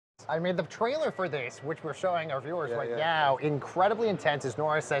I mean, the trailer for this, which we're showing our viewers right now, incredibly intense. As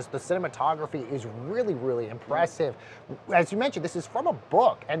Nora says, the cinematography is really, really impressive. As you mentioned, this is from a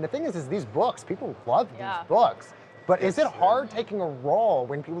book. And the thing is these books, people love these books. But is it hard taking a role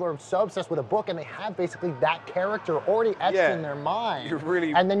when people are so obsessed with a book and they have basically that character already etched in their mind?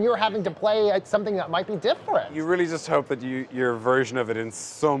 And then you're having to play something that might be different. You really just hope that your version of it in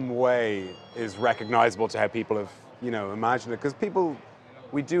some way is recognizable to how people have, imagined it. Because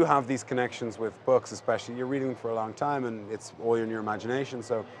we do have these connections with books, especially. You're reading them for a long time and it's all in your imagination.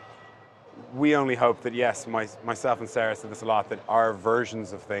 So we only hope that, yes, myself and Sarah said this a lot, that our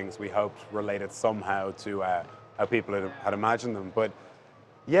versions of things we hoped related somehow to how people had imagined them. But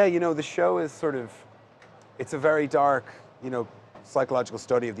yeah, the show is it's a very dark, psychological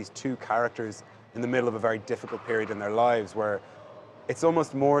study of these two characters in the middle of a very difficult period in their lives, where it's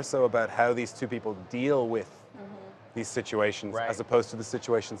almost more so about how these two people deal with these situations as opposed to the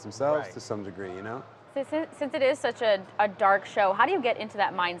situations themselves to some degree, Since it is such a dark show, how do you get into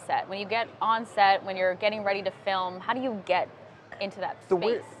that mindset? When you get on set, when you're getting ready to film, how do you get into that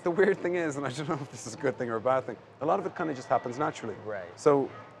space? The weird thing is, and I don't know if this is a good thing or a bad thing, a lot of it kind of just happens naturally. So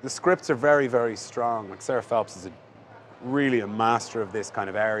the scripts are very, very strong. Like Sarah Phelps is really a master of this kind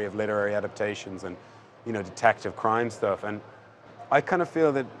of area of literary adaptations and, detective crime stuff. And I kind of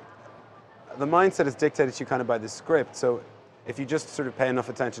feel that the mindset is dictated to you kind of by the script. So if you just sort of pay enough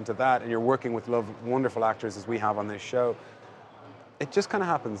attention to that and you're working with wonderful actors as we have on this show, it just kind of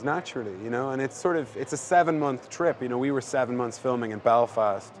happens naturally, and it's a 7-month trip. We were 7 months filming in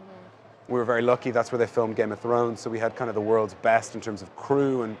Belfast. We were very lucky. That's where they filmed Game of Thrones. So we had kind of the world's best in terms of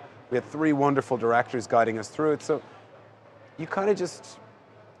crew, and we had 3 wonderful directors guiding us through it. So you kind of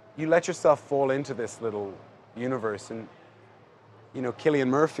you let yourself fall into this little universe. And, Killian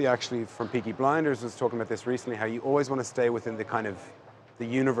Murphy actually from Peaky Blinders was talking about this recently, how you always want to stay within the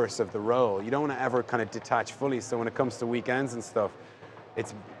universe of the role. You don't want to ever kind of detach fully. So when it comes to weekends and stuff,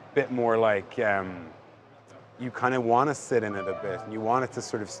 it's a bit more like you kind of want to sit in it a bit, and you want it to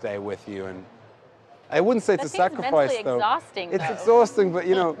sort of stay with you. And I wouldn't say it's a sacrifice, though. It's exhausting, but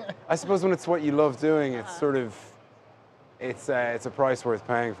I suppose when it's what you love doing, it's it's a price worth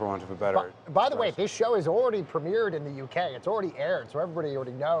paying, for want of a better. By the way, this show is already premiered in the UK. It's already aired, so everybody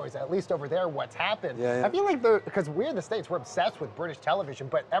already knows, at least over there, what's happened. I feel like because we're in the States, we're obsessed with British television,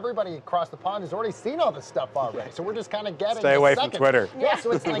 but everybody across the pond has already seen all this stuff already. So we're just kind of getting Stay away from Twitter. Yeah,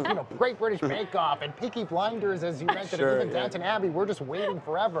 so it's like, Great British Bake Off and Peaky Blinders, as you mentioned, and even Downton Abbey. We're just waiting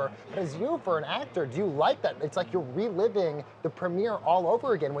forever. But as for an actor, do you like that? It's like you're reliving the premiere all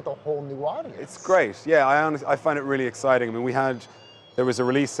over again with a whole new audience. It's great. Yeah, I find it really exciting. I mean, there was a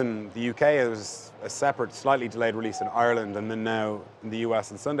release in the UK, there was a separate, slightly delayed release in Ireland, and then now in the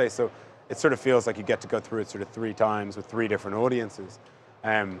US on Sunday. So it sort of feels like you get to go through it sort of 3 times with 3 different audiences.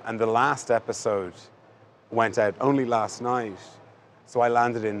 And the last episode went out only last night. So I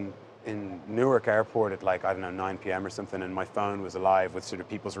landed in Newark Airport at 9 p.m. or something, and my phone was alive with sort of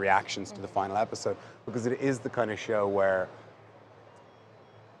people's reactions to the final episode, because it is the kind of show where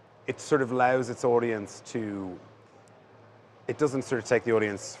it sort of allows its audience to, it doesn't sort of take the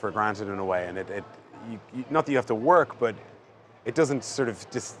audience for granted in a way, and not that you have to work, but it doesn't sort of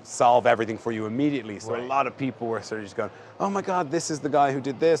just solve everything for you immediately. So a lot of people were sort of just going, oh my God, this is the guy who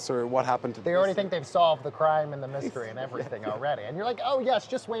did this, or what happened to this? They already think they've solved the crime and the mystery and everything already. And you're like, oh yes,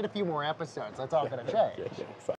 just wait a few more episodes. That's all going to change.